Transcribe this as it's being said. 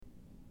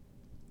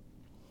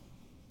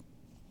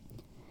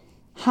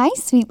Hi,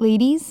 sweet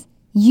ladies.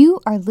 You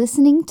are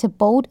listening to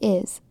Bold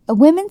Is, a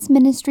women's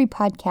ministry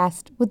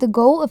podcast with the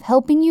goal of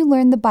helping you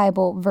learn the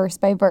Bible verse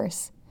by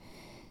verse.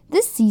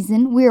 This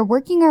season, we are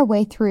working our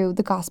way through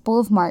the Gospel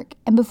of Mark,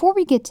 and before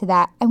we get to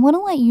that, I want to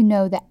let you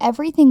know that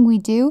everything we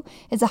do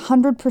is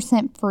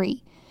 100%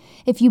 free.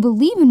 If you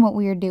believe in what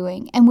we are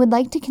doing and would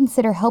like to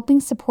consider helping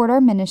support our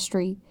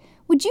ministry,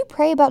 would you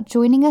pray about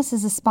joining us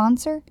as a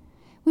sponsor?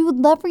 We would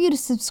love for you to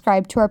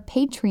subscribe to our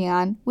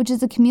Patreon, which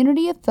is a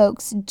community of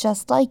folks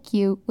just like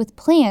you with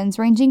plans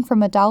ranging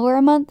from $1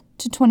 a month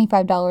to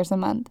 $25 a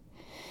month.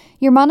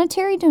 Your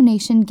monetary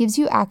donation gives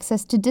you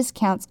access to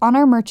discounts on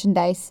our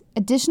merchandise,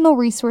 additional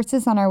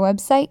resources on our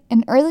website,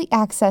 and early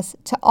access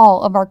to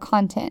all of our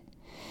content.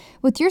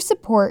 With your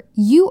support,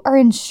 you are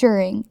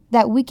ensuring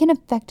that we can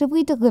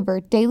effectively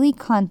deliver daily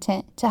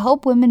content to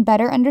help women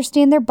better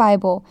understand their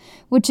Bible,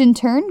 which in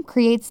turn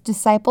creates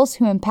disciples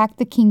who impact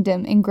the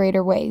kingdom in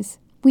greater ways.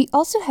 We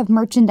also have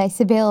merchandise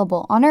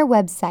available on our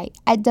website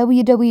at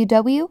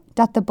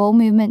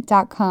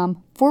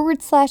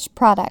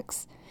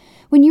www.theboldmovement.com/products.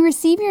 When you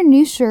receive your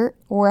new shirt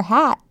or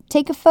hat,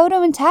 take a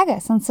photo and tag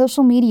us on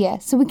social media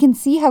so we can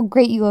see how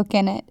great you look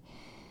in it.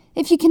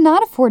 If you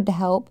cannot afford to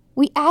help,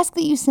 we ask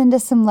that you send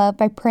us some love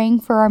by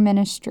praying for our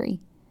ministry.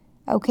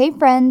 Okay,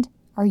 friend,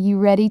 are you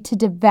ready to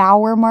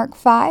devour Mark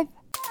 5?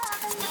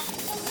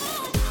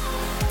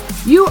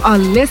 You are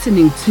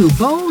listening to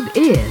Bold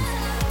Is,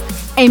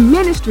 a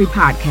ministry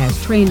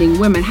podcast training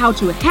women how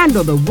to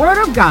handle the Word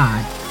of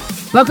God.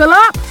 Buckle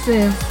up,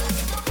 sis.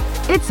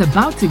 It's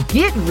about to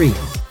get real.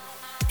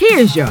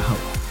 Here's your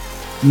host,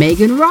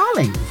 Megan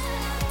Rawlings.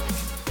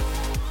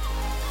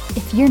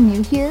 If you're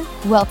new here,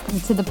 welcome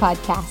to the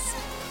podcast.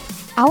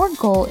 Our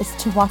goal is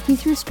to walk you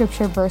through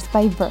Scripture verse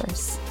by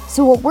verse.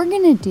 So what we're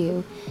going to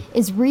do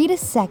is read a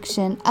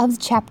section of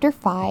chapter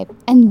 5,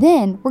 and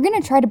then we're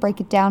going to try to break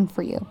it down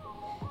for you.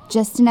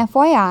 Just an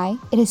FYI,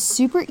 it is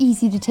super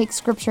easy to take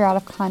Scripture out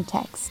of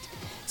context.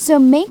 So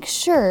make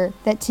sure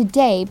that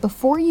today,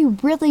 before you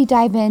really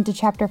dive into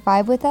chapter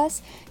 5 with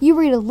us, you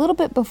read a little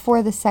bit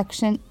before the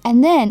section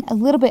and then a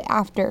little bit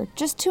after,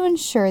 just to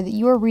ensure that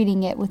you are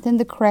reading it within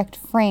the correct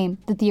frame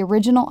that the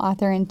original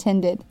author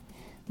intended.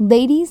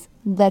 Ladies,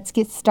 let's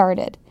get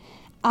started.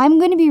 I'm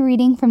going to be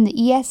reading from the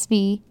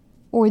ESV,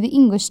 or the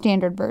English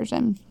Standard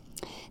Version.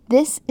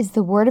 This is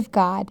the Word of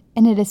God,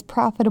 and it is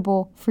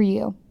profitable for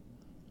you.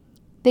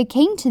 They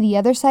came to the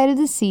other side of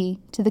the sea,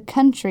 to the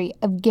country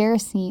of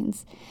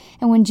Gerasenes.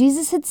 And when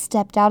Jesus had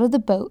stepped out of the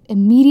boat,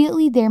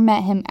 immediately there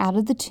met him out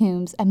of the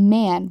tombs a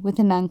man with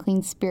an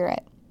unclean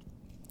spirit.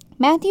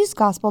 Matthew's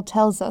Gospel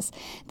tells us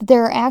that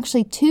there are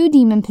actually 2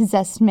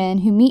 demon-possessed men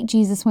who meet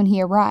Jesus when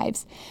he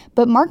arrives,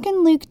 but Mark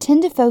and Luke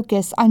tend to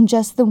focus on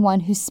just the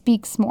one who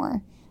speaks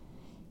more.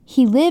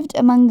 He lived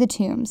among the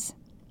tombs.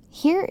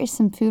 Here is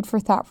some food for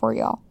thought for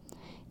y'all.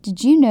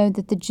 Did you know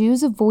that the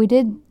Jews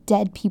avoided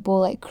dead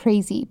people like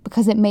crazy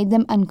because it made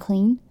them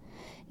unclean?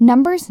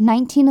 Numbers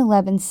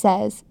 19:11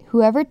 says,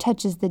 "Whoever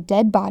touches the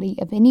dead body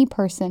of any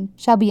person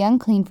shall be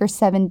unclean for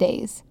 7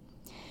 days."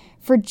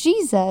 For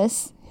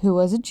Jesus, who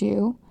was a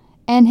Jew,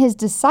 and his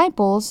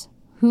disciples,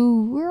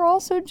 who were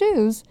also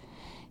Jews,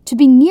 to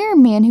be near a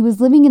man who was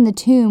living in the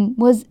tomb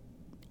was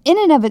in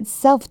and of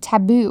itself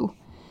taboo.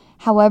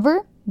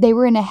 However, they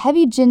were in a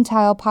heavy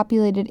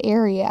Gentile-populated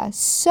area,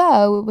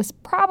 so it was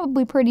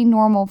probably pretty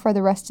normal for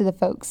the rest of the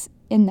folks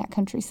in that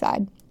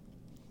countryside.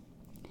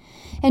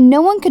 And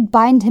no one could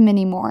bind him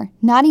anymore,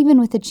 not even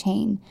with a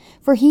chain,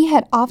 for he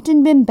had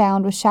often been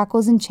bound with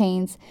shackles and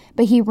chains,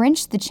 but he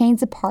wrenched the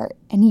chains apart,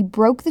 and he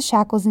broke the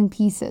shackles in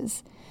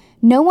pieces.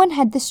 No one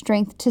had the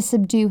strength to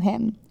subdue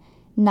him.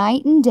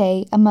 Night and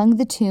day, among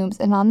the tombs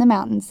and on the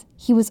mountains,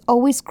 he was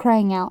always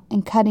crying out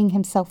and cutting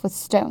himself with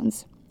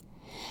stones.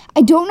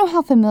 I don't know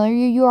how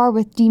familiar you are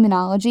with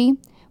demonology,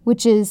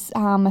 which is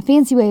a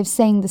fancy way of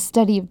saying the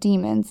study of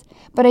demons,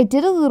 but I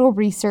did a little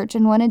research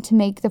and wanted to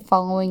make the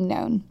following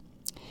known.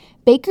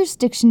 Baker's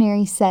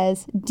Dictionary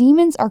says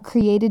demons are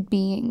created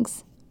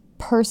beings,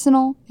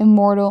 personal,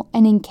 immortal,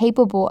 and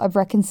incapable of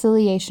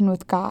reconciliation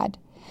with God.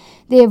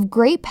 They have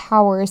great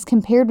power as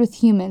compared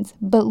with humans,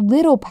 but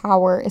little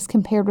power as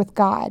compared with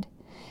God.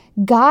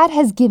 God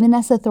has given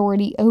us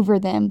authority over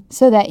them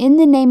so that in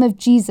the name of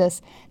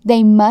Jesus,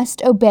 they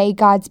must obey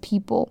God's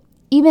people,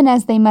 even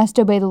as they must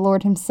obey the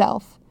Lord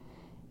himself.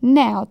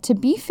 Now, to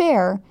be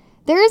fair,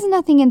 there is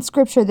nothing in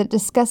Scripture that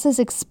discusses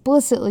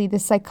explicitly the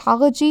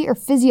psychology or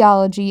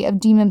physiology of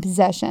demon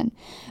possession,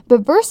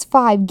 but verse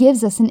 5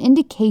 gives us an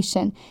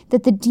indication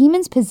that the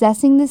demons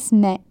possessing this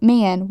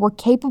man were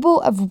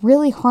capable of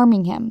really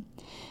harming him.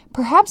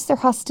 Perhaps their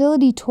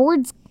hostility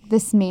towards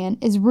this man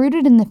is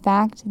rooted in the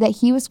fact that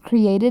he was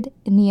created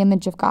in the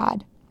image of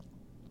God.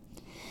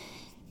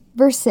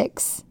 Verse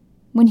 6,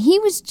 when he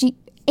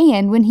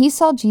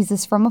saw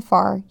Jesus from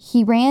afar,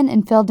 he ran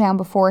and fell down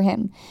before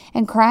him,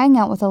 and crying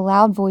out with a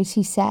loud voice,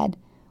 he said,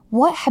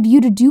 "What have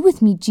you to do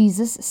with me,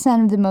 Jesus,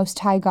 Son of the Most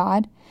High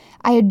God?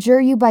 I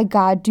adjure you by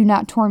God, do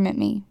not torment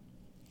me."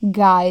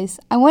 Guys,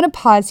 I want to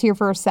pause here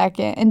for a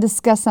second and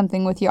discuss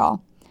something with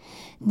y'all.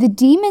 The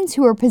demons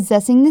who were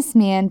possessing this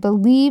man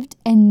believed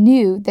and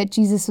knew that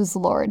Jesus was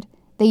Lord.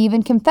 They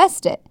even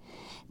confessed it.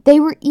 They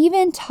were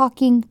even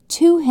talking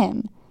to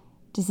him.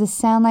 Does this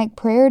sound like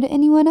prayer to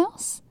anyone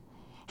else?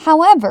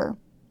 However,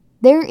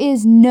 there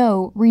is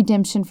no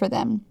redemption for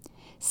them.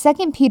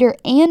 2 Peter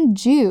and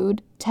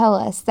Jude tell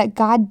us that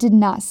God did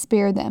not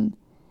spare them.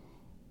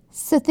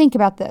 So think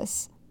about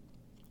this.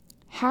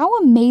 How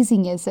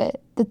amazing is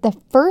it that the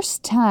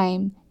first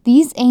time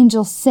these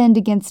angels sinned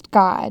against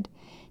God,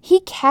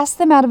 he cast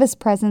them out of his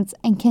presence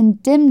and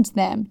condemned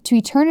them to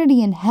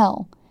eternity in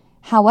hell.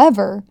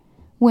 However,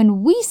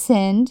 when we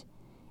sinned,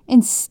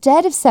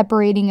 instead of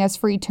separating us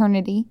for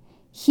eternity,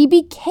 he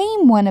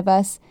became one of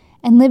us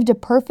and lived a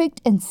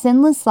perfect and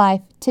sinless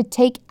life to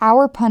take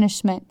our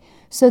punishment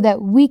so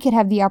that we could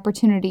have the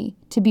opportunity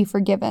to be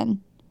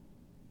forgiven.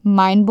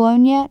 Mind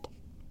blown yet?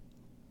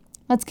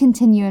 Let's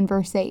continue in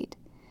verse 8.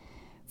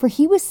 For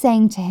he was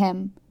saying to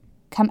him,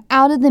 "Come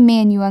out of the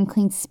man, you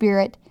unclean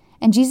spirit."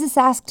 And Jesus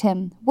asked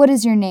him, "What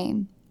is your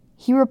name?"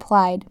 He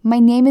replied, "My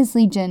name is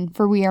Legion,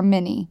 for we are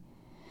many."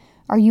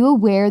 Are you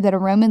aware that a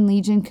Roman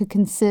legion could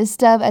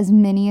consist of as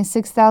many as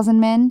 6,000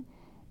 men?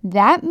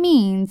 That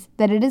means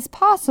that it is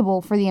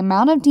possible for the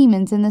amount of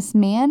demons in this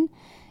man,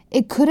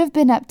 it could have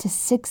been up to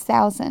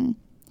 6,000.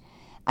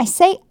 I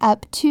say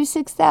up to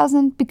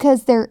 6,000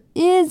 because there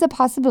is a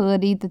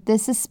possibility that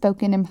this is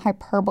spoken in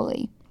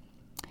hyperbole.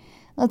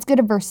 Let's go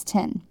to verse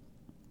 10.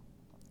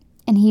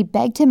 And he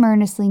begged him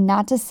earnestly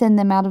not to send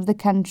them out of the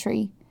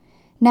country.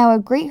 Now a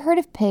great herd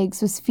of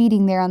pigs was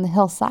feeding there on the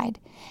hillside,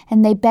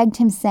 and they begged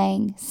him,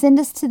 saying, "Send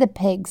us to the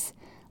pigs,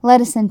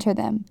 let us enter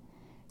them."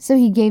 So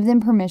he gave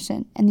them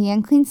permission, and the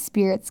unclean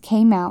spirits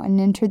came out and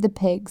entered the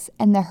pigs,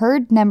 and the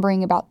herd,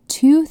 numbering about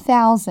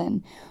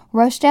 2,000,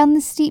 rushed down the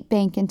steep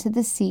bank into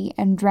the sea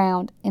and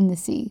drowned in the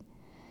sea.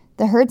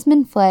 The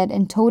herdsmen fled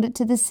and told it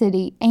to the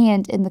city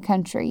and in the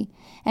country,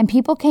 and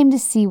people came to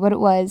see what it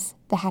was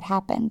that had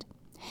happened.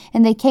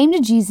 And they came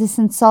to Jesus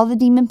and saw the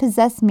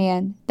demon-possessed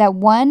man, the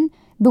one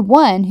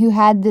who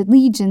had the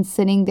legion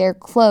sitting there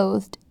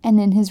clothed and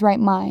in his right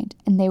mind,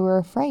 and they were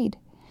afraid.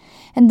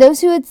 And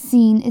those who had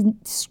seen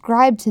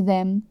described to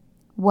them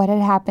what had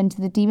happened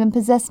to the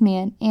demon-possessed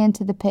man and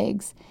to the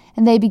pigs,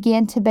 and they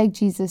began to beg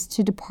Jesus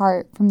to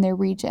depart from their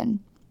region.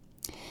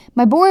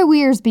 My boy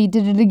Wearsby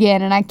did it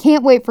again, and I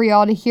can't wait for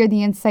y'all to hear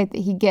the insight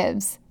that he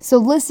gives. So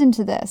listen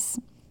to this.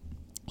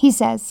 He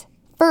says,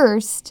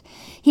 first,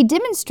 he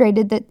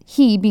demonstrated that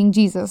he, being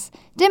Jesus,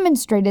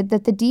 demonstrated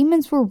that the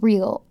demons were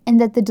real and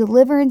that the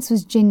deliverance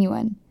was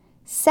genuine.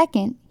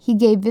 Second, he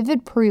gave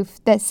vivid proof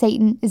that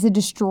Satan is a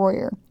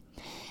destroyer,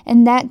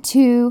 and that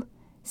to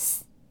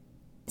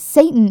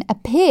Satan, a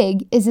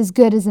pig is as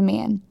good as a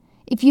man.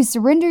 If you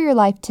surrender your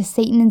life to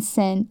Satan and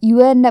sin,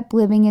 you end up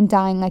living and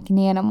dying like an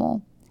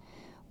animal.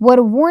 What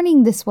a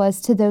warning this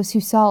was to those who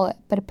saw it,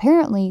 but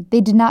apparently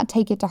they did not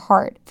take it to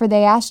heart, for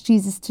they asked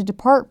Jesus to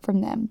depart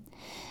from them.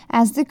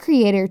 As the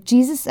Creator,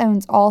 Jesus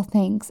owns all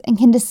things and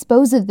can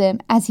dispose of them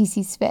as he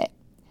sees fit.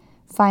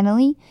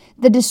 Finally,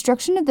 the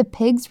destruction of the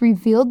pigs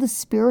revealed the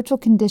spiritual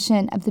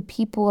condition of the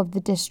people of the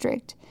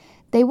district.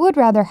 They would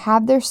rather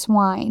have their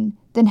swine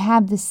than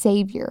have the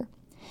Savior.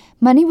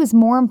 Money was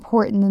more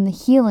important than the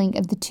healing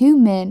of the two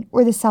men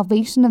or the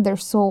salvation of their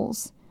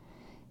souls.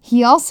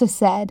 He also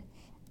said,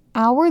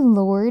 "Our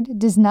Lord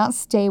does not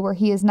stay where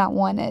he is not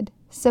wanted,"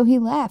 so he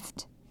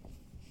left.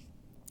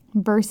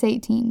 Verse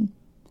 18.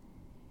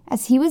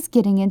 As he was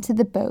getting into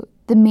the boat,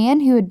 the man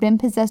who had been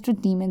possessed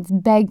with demons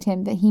begged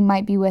him that he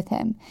might be with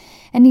him,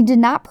 and he did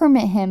not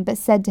permit him, but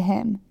said to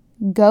him,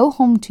 "Go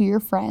home to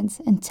your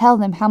friends and tell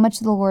them how much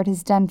the Lord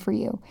has done for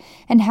you,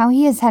 and how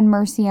he has had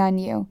mercy on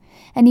you."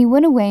 And he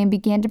went away and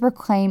began to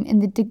proclaim in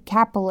the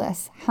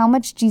Decapolis how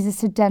much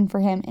Jesus had done for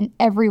him, and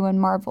everyone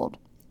marveled.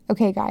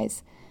 Okay,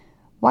 guys,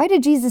 why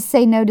did Jesus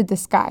say no to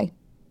this guy?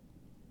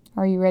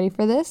 Are you ready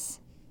for this?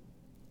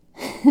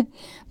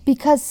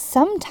 Because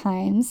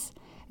sometimes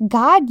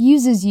God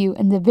uses you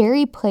in the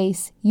very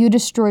place you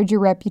destroyed your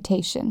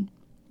reputation.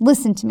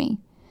 Listen to me.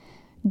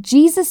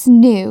 Jesus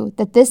knew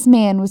that this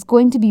man was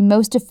going to be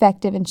most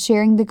effective in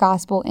sharing the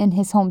gospel in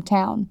his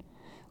hometown.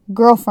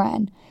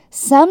 Girlfriend,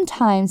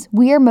 sometimes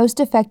we are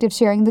most effective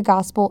sharing the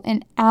gospel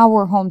in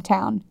our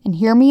hometown. And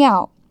hear me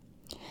out.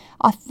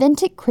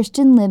 Authentic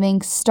Christian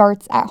living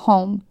starts at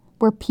home,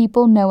 where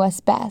people know us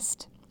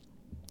best.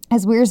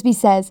 As Wearsby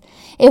says,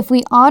 if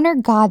we honor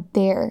God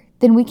there,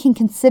 then we can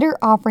consider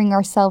offering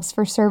ourselves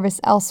for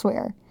service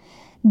elsewhere.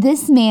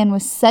 This man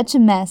was such a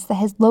mess that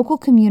his local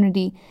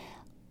community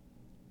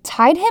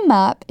tied him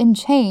up in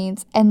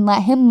chains and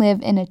let him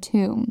live in a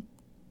tomb.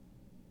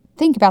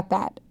 Think about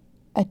that.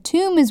 A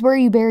tomb is where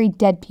you bury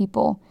dead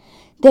people.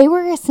 They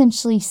were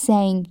essentially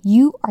saying,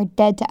 "You are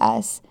dead to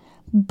us."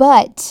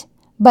 But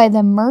by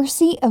the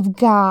mercy of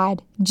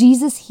God,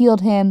 Jesus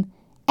healed him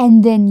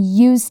and then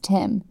used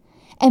him.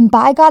 And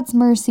by God's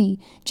mercy,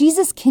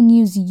 Jesus can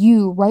use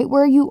you right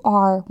where you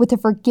are with a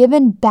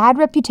forgiven bad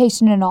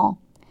reputation and all.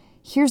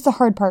 Here's the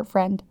hard part,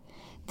 friend.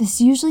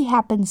 This usually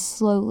happens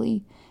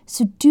slowly.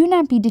 So do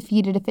not be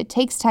defeated if it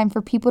takes time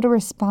for people to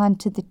respond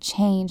to the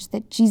change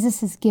that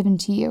Jesus has given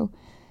to you.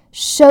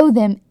 Show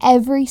them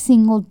every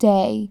single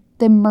day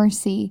the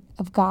mercy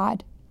of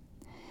God.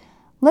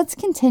 Let's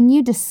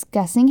continue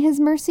discussing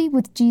his mercy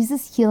with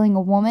Jesus healing a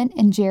woman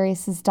and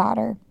Jairus'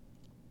 daughter.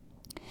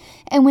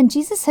 And when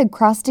Jesus had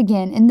crossed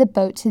again in the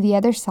boat to the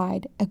other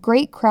side, a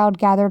great crowd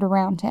gathered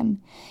around him,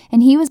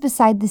 and he was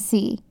beside the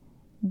sea.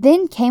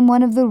 Then came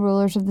one of the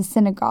rulers of the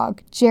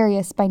synagogue,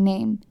 Jairus by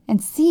name, and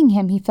seeing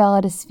him he fell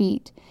at his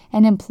feet,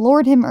 and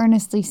implored him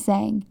earnestly,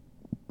 saying,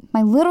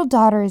 "My little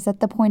daughter is at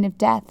the point of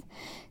death.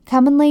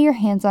 Come and lay your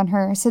hands on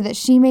her, so that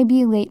she may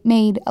be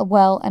made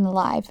well and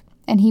alive."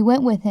 And he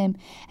went with him,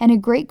 and a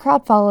great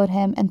crowd followed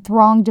him and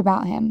thronged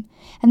about him.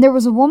 And there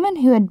was a woman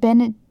who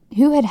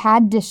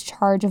had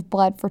discharge of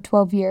blood for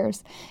 12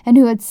 years, and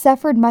who had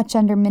suffered much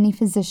under many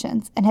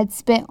physicians, and had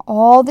spent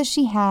all that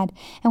she had,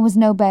 and was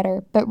no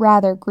better, but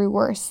rather grew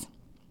worse.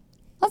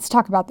 Let's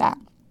talk about that.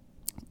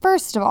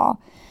 First of all,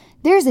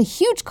 there's a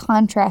huge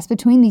contrast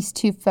between these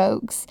two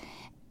folks,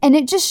 and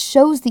it just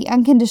shows the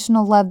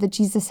unconditional love that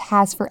Jesus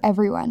has for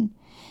everyone.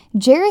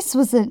 Jairus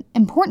was an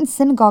important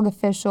synagogue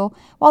official,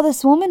 while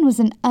this woman was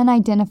an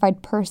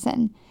unidentified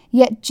person.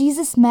 Yet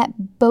Jesus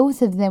met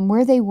both of them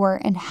where they were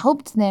and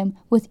helped them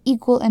with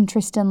equal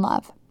interest and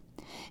love.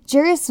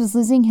 Jairus was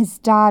losing his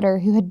daughter,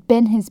 who had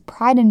been his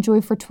pride and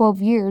joy for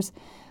 12 years,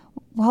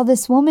 while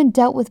this woman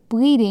dealt with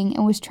bleeding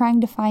and was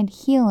trying to find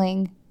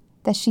healing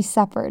that she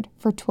suffered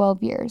for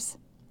 12 years.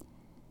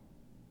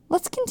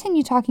 Let's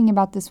continue talking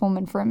about this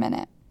woman for a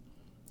minute.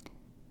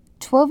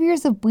 12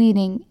 years of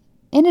bleeding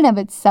in and of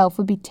itself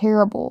would be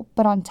terrible,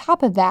 but on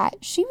top of that,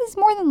 she was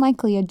more than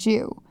likely a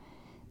Jew.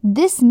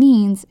 This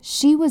means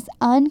she was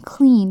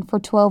unclean for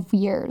 12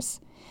 years.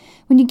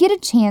 When you get a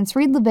chance,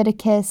 read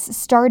Leviticus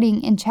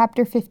starting in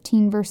chapter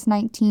 15, verse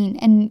 19,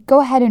 and go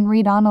ahead and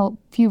read on a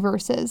few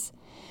verses.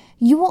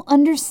 You will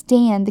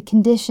understand the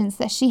conditions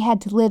that she had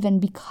to live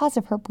in because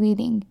of her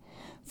bleeding.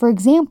 For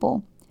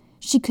example,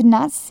 she could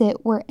not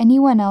sit where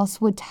anyone else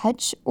would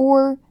touch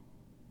or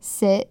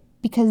sit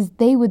because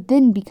they would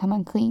then become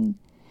unclean.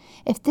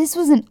 If this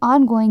was an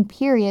ongoing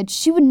period,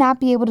 she would not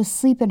be able to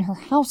sleep in her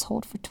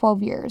household for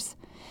 12 years.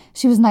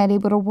 She was not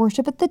able to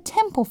worship at the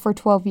temple for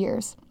 12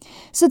 years.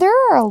 So there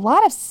are a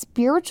lot of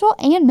spiritual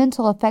and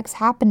mental effects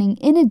happening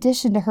in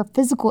addition to her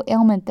physical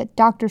ailment that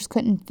doctors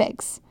couldn't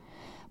fix.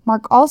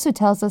 Mark also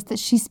tells us that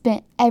she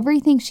spent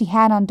everything she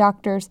had on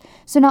doctors,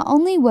 so not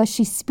only was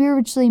she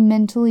spiritually,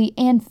 mentally,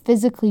 and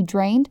physically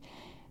drained,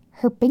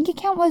 her bank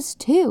account was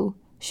too.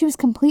 She was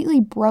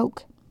completely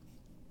broke.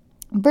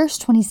 Verse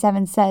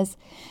 27 says,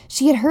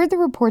 "She had heard the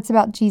reports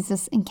about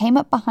Jesus and came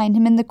up behind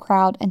him in the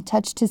crowd and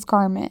touched his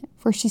garment.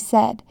 For she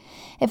said,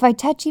 'If I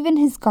touch even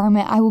his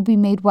garment, I will be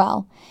made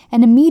well.'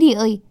 And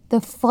immediately the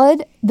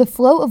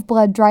flow of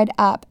blood dried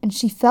up, and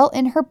she felt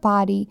in her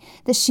body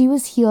that she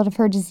was healed of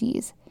her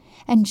disease.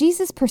 And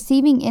Jesus,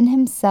 perceiving in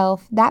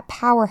himself that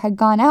power had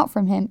gone out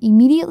from him,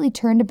 immediately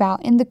turned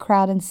about in the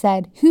crowd and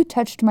said, 'Who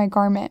touched my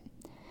garment?'"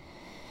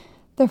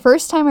 The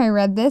first time I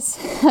read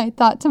this, I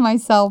thought to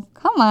myself,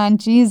 come on,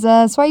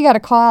 Jesus, why you got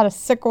to call out a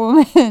sick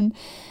woman?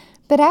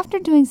 But after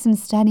doing some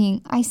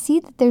studying, I see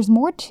that there's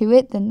more to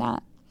it than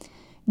that.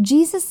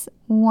 Jesus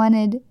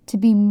wanted to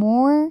be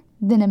more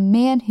than a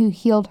man who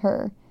healed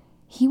her.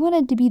 He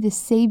wanted to be the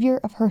savior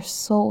of her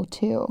soul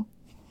too.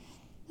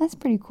 That's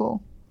pretty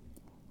cool.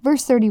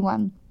 Verse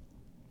 31,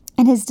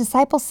 "And his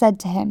disciples said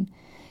to him,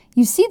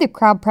 'You see the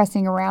crowd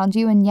pressing around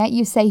you, and yet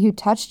you say, "Who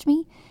touched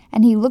me?"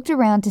 And he looked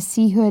around to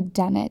see who had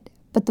done it.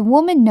 But the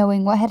woman,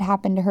 knowing what had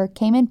happened to her,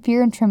 came in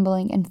fear and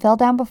trembling and fell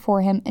down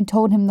before him and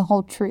told him the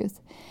whole truth.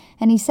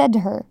 And he said to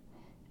her,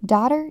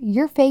 'Daughter,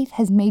 your faith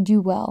has made you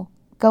well.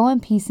 Go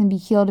in peace and be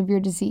healed of your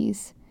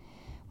disease.'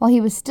 While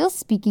he was still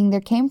speaking, there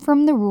came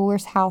from the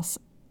ruler's house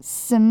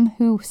some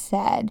who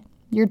said,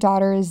 'Your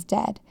daughter is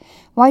dead.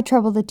 Why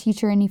trouble the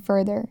teacher any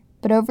further?'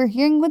 But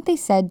overhearing what they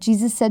said,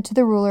 Jesus said to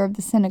the ruler of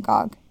the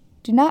synagogue,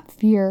 'Do not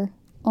fear,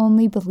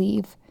 only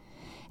believe.'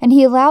 And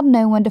he allowed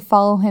no one to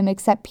follow him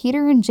except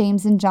Peter and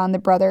James and John, the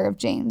brother of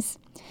James.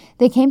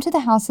 They came to the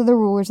house of the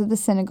rulers of the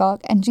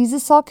synagogue, and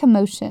Jesus saw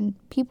commotion,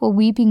 people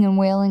weeping and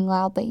wailing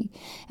loudly.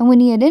 And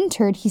when he had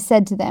entered, he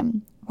said to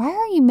them, 'Why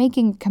are you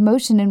making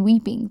commotion and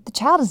weeping? The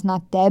child is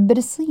not dead, but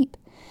asleep.'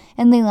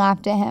 And they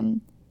laughed at him.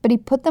 But he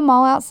put them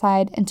all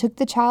outside and took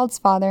the child's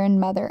father and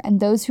mother and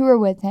those who were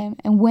with him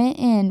and went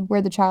in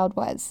where the child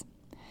was."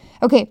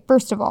 Okay,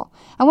 first of all,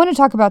 I want to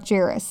talk about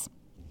Jairus.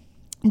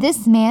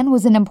 This man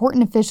was an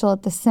important official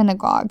at the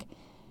synagogue.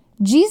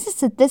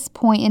 Jesus, at this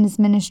point in his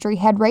ministry,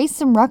 had raised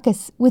some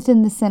ruckus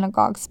within the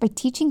synagogues by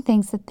teaching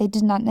things that they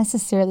did not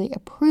necessarily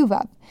approve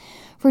of.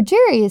 For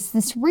Jairus,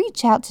 this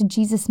reach out to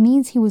Jesus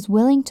means he was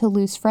willing to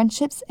lose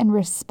friendships and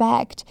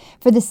respect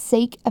for the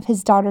sake of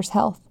his daughter's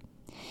health.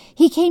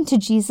 He came to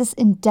Jesus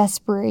in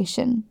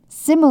desperation,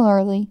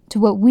 similarly to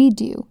what we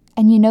do.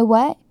 And you know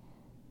what?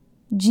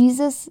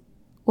 Jesus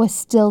was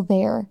still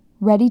there,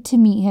 ready to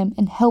meet him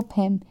and help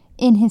him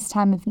in his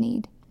time of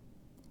need.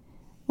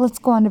 Let's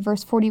go on to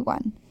verse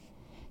 41.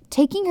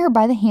 "Taking her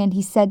by the hand,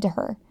 he said to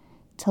her,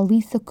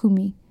 Talitha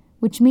Kumi,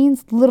 which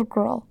means, little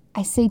girl,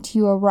 I say to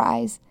you,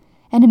 arise.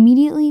 And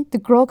immediately the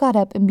girl got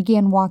up and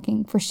began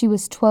walking, for she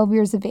was 12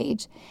 years of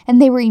age.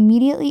 And they were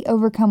immediately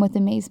overcome with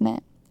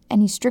amazement.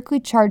 And he strictly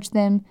charged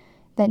them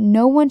that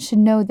no one should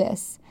know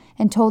this,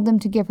 and told them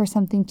to give her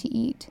something to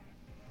eat.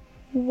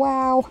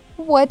 Wow,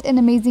 what an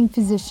amazing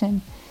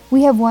physician.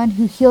 We have one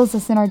who heals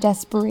us in our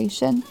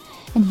desperation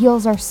and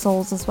heals our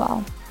souls as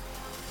well.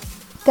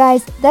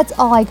 Guys, that's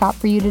all I got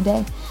for you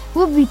today.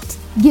 We'll be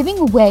giving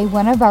away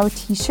one of our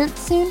t-shirts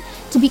soon.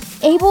 To be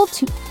able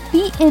to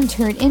be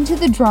entered into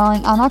the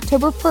drawing on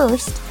October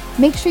 1st,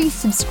 make sure you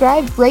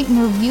subscribe, rate,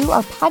 and review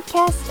our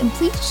podcast, and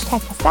please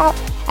check us out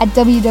at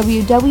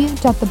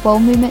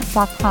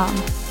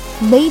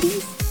www.theboldmovement.com.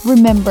 Ladies,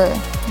 remember,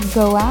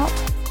 go out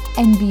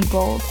and be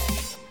bold.